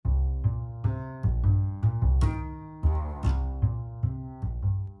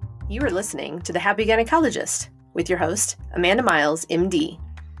You are listening to The Happy Gynecologist with your host, Amanda Miles, MD.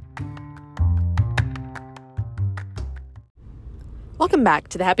 Welcome back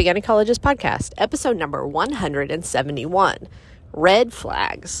to The Happy Gynecologist podcast, episode number 171, Red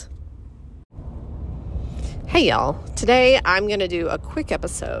Flags. Hey y'all, today I'm going to do a quick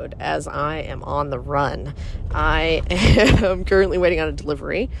episode as I am on the run. I am currently waiting on a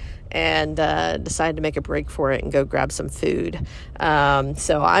delivery and decided to make a break for it and go grab some food.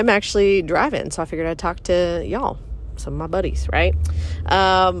 So I'm actually driving, so I figured I'd talk to y'all, some of my buddies, right?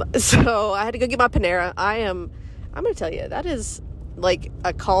 So I had to go get my Panera. I'm going to tell you, that is like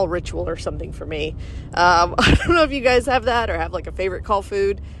a call ritual or something for me. I don't know if you guys have that or have like a favorite call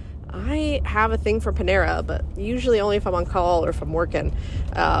food. I have a thing for Panera, but usually only if I'm on call or if I'm working.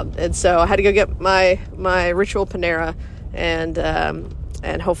 And so I had to go get my ritual Panera,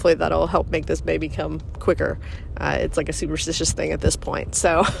 and hopefully that'll help make this baby come quicker. It's like a superstitious thing at this point.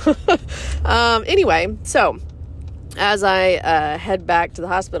 So anyway, so as I head back to the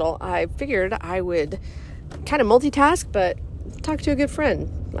hospital, I figured I would kind of multitask, but talk to a good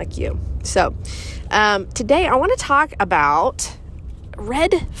friend like you. So today I want to talk about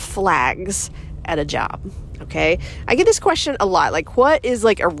red flags at a job. Okay. I get this question a lot. Like, what is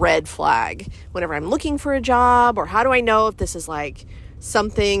like a red flag whenever I'm looking for a job, or how do I know if this is like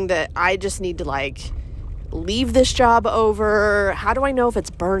something that I just need to like leave this job over? How do I know if it's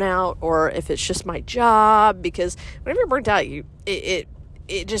burnout or if it's just my job? Because whenever you're burnt out, it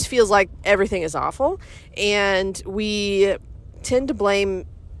just feels like everything is awful. And we tend to blame,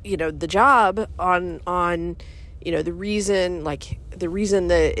 the job on, the reason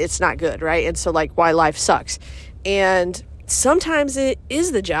that it's not good, right? And so like why life sucks. And sometimes it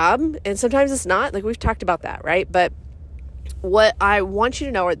is the job and sometimes it's not. Like we've talked about that, right? But what I want you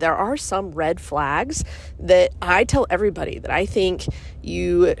to know are there are some red flags that I tell everybody that I think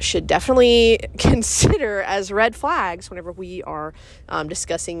you should definitely consider as red flags whenever we are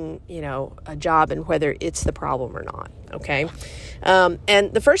discussing, a job and whether it's the problem or not. Okay.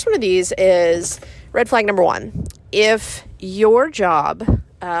 And the first one of these is red flag number 1. If your job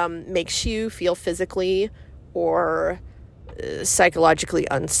makes you feel physically or psychologically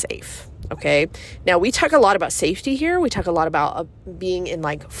unsafe. Okay. Now we talk a lot about safety here. We talk a lot about being in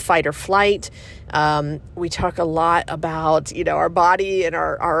like fight or flight. We talk a lot about, our body and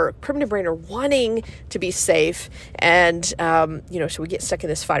our primitive brain are wanting to be safe. And, so we get stuck in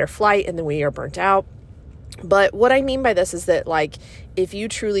this fight or flight and then we are burnt out. But what I mean by this is that like, if you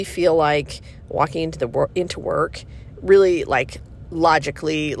truly feel like walking into work really like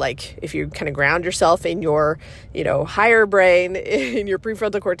logically, like if you kind of ground yourself in your, higher brain, in your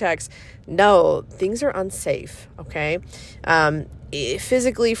prefrontal cortex, no, things are unsafe. Okay.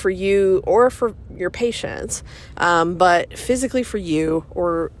 Physically for you or for your patients, but physically for you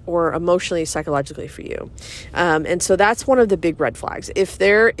or emotionally, psychologically for you. And so that's one of the big red flags. If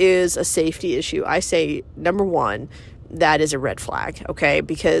there is a safety issue, I say number 1, that is a red flag, okay?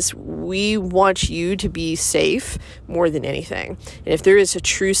 Because we want you to be safe more than anything. And if there is a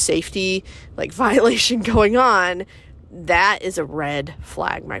true safety like violation going on, that is a red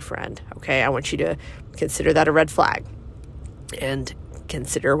flag, my friend, okay? I want you to consider that a red flag and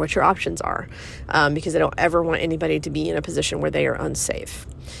consider what your options are, because I don't ever want anybody to be in a position where they are unsafe.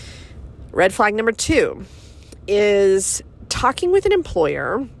 Red flag number 2 is talking with an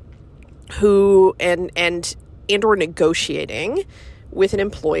employer who and or negotiating with an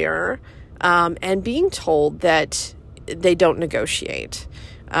employer and being told that they don't negotiate,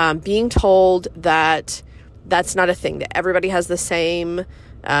 being told that that's not a thing, that everybody has the same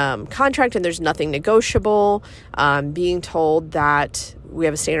contract and there's nothing negotiable, being told that we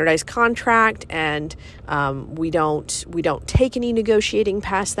have a standardized contract and we don't take any negotiating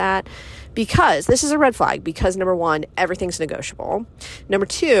past that, because this is a red flag, because number 1, everything's negotiable. Number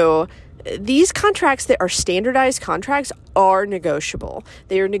 2, these contracts that are standardized contracts are negotiable.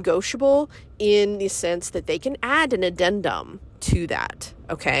 They are negotiable in the sense that they can add an addendum to that.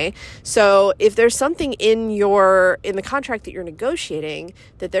 Okay. So if there's something in the contract that you're negotiating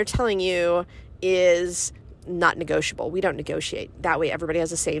that they're telling you is not negotiable, we don't negotiate. That way everybody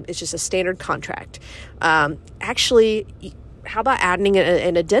has the same, it's just a standard contract. Actually, how about adding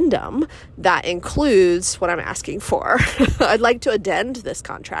an addendum that includes what I'm asking for? I'd like to addend this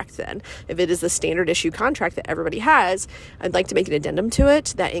contract then. If it is the standard issue contract that everybody has, I'd like to make an addendum to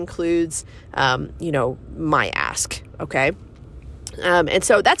it that includes, my ask. Okay. And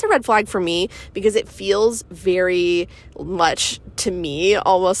so that's a red flag for me, because it feels very much to me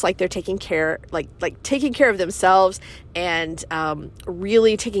almost like they're taking care of themselves and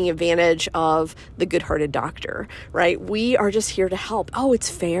really taking advantage of the good-hearted doctor, right? We are just here to help. Oh, it's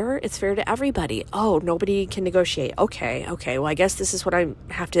fair. It's fair to everybody. Oh, nobody can negotiate. Okay. Well, I guess this is what I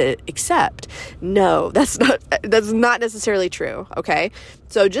have to accept. No, that's not necessarily true. Okay.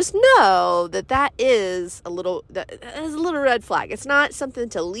 So just know that is a little red flag. It's not something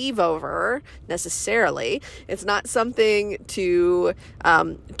to leave over necessarily. It's not something to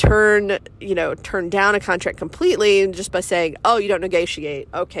turn down a contract completely and just by saying, oh, you don't negotiate.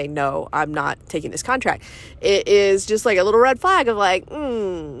 Okay, no, I'm not taking this contract. It is just like a little red flag of like,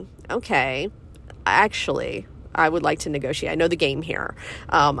 okay, actually, I would like to negotiate. I know the game here.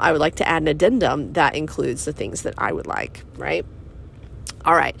 I would like to add an addendum that includes the things that I would like, right?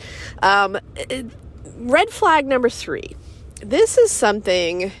 All right. Red flag number 3. This is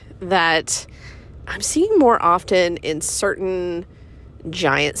something that I'm seeing more often in certain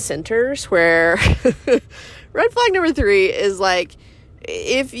giant centers where red flag number 3 is like,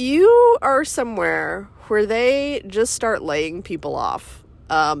 if you are somewhere where they just start laying people off,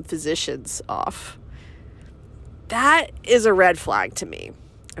 physicians off, that is a red flag to me.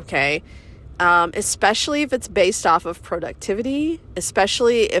 Okay. Especially if it's based off of productivity,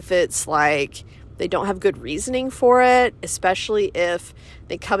 especially if it's like they don't have good reasoning for it, especially if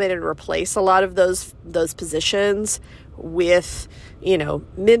they come in and replace a lot of those positions with,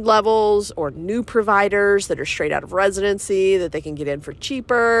 mid-levels or new providers that are straight out of residency that they can get in for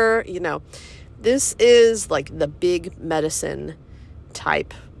cheaper. This is like the big medicine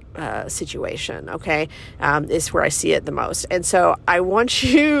type situation, okay, is where I see it the most. And so I want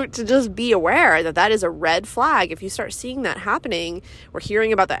you to just be aware that is a red flag. If you start seeing that happening or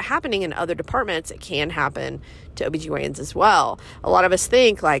hearing about that happening in other departments, it can happen to OBGYNs as well. A lot of us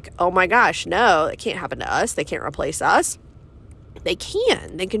think like, oh my gosh, no, it can't happen to us. They can't replace us. They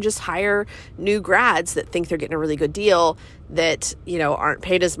can just hire new grads that think they're getting a really good deal that, aren't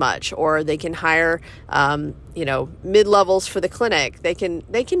paid as much, or they can hire, mid-levels for the clinic. They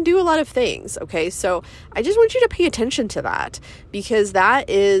can do a lot of things. Okay. So I just want you to pay attention to that, because that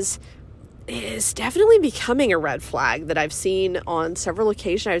is definitely becoming a red flag that I've seen on several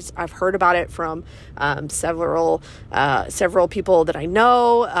occasions. I've heard about it from several people that I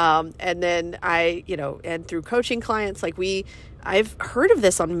know, and then and through coaching clients, I've heard of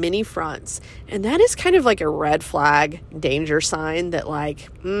this on many fronts, and that is kind of like a red flag danger sign that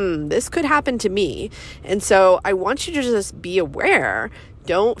this could happen to me. And so I want you to just be aware.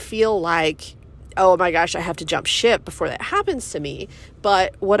 Don't feel like, oh my gosh, I have to jump ship before that happens to me.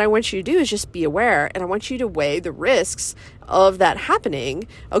 But what I want you to do is just be aware, and I want you to weigh the risks of that happening.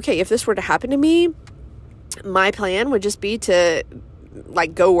 Okay, if this were to happen to me, my plan would just be to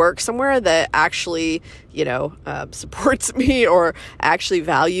go work somewhere that actually, supports me or actually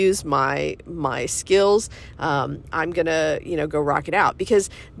values my skills. I'm going to, go rock it out, because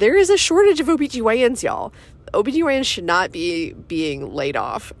there is a shortage of OBGYNs, y'all. OBGYNs should not be being laid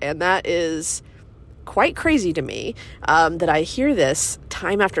off. And that is quite crazy to me, that I hear this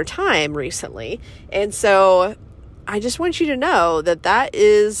time after time recently. And so I just want you to know that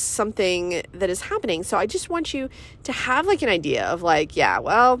is something that is happening. So I just want you to have an idea of I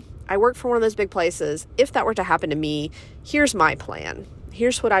work for one of those big places. If that were to happen to me, here's my plan.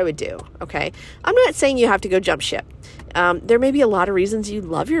 Here's what I would do. Okay. I'm not saying you have to go jump ship. There may be a lot of reasons you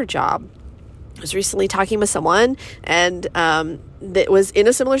love your job. I was recently talking with someone and that was in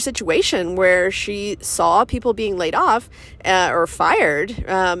a similar situation where she saw people being laid off or fired,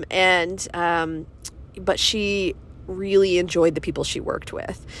 but she really enjoyed the people she worked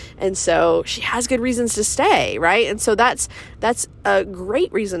with. And so she has good reasons to stay, right? And so that's a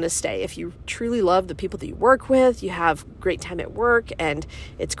great reason to stay. If you truly love the people that you work with, you have great time at work and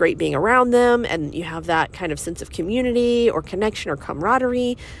it's great being around them, and you have that kind of sense of community or connection or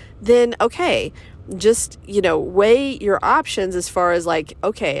camaraderie, then okay, just, weigh your options as far as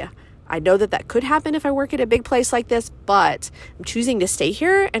okay, I know that could happen if I work at a big place like this, but I'm choosing to stay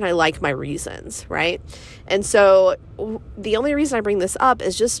here and I like my reasons, right? And so the only reason I bring this up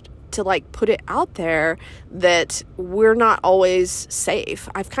is just to put it out there that we're not always safe.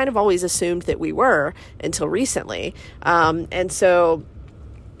 I've kind of always assumed that we were until recently. And so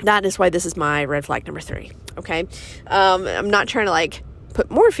that is why this is my red flag number 3. Okay. I'm not trying to put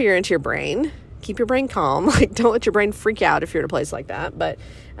more fear into your brain. Keep your brain calm. Don't let your brain freak out if you're in a place like that. But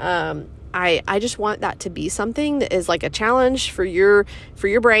I just want that to be something that is a challenge for your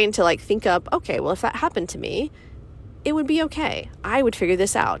brain to think up, okay, well, if that happened to me, it would be okay. I would figure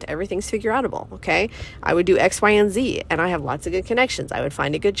this out. Everything's figure outable. Okay. I would do X, Y, and Z, and I have lots of good connections. I would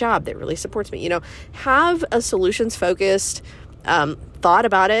find a good job that really supports me. Have a solutions focused thought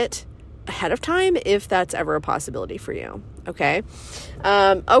about it. ahead of time if that's ever a possibility for you. Okay.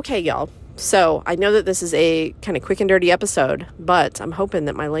 Okay, y'all. So I know that this is a kind of quick and dirty episode, but I'm hoping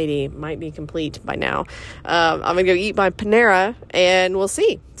that my lady might be complete by now. I'm going to go eat my Panera and we'll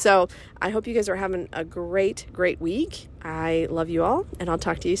see. So I hope you guys are having a great, great week. I love you all and I'll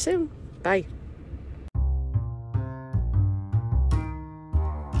talk to you soon. Bye.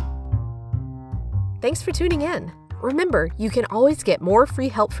 Thanks for tuning in. Remember, you can always get more free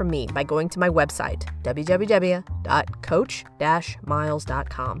help from me by going to my website,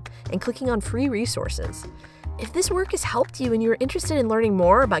 www.coach-miles.com, and clicking on free resources. If this work has helped you and you're interested in learning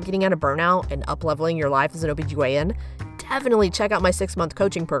more about getting out of burnout and up-leveling your life as an OBGYN, definitely check out my 6-month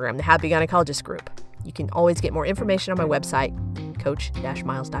coaching program, the Happy Gynecologist Group. You can always get more information on my website,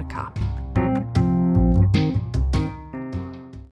 coach-miles.com.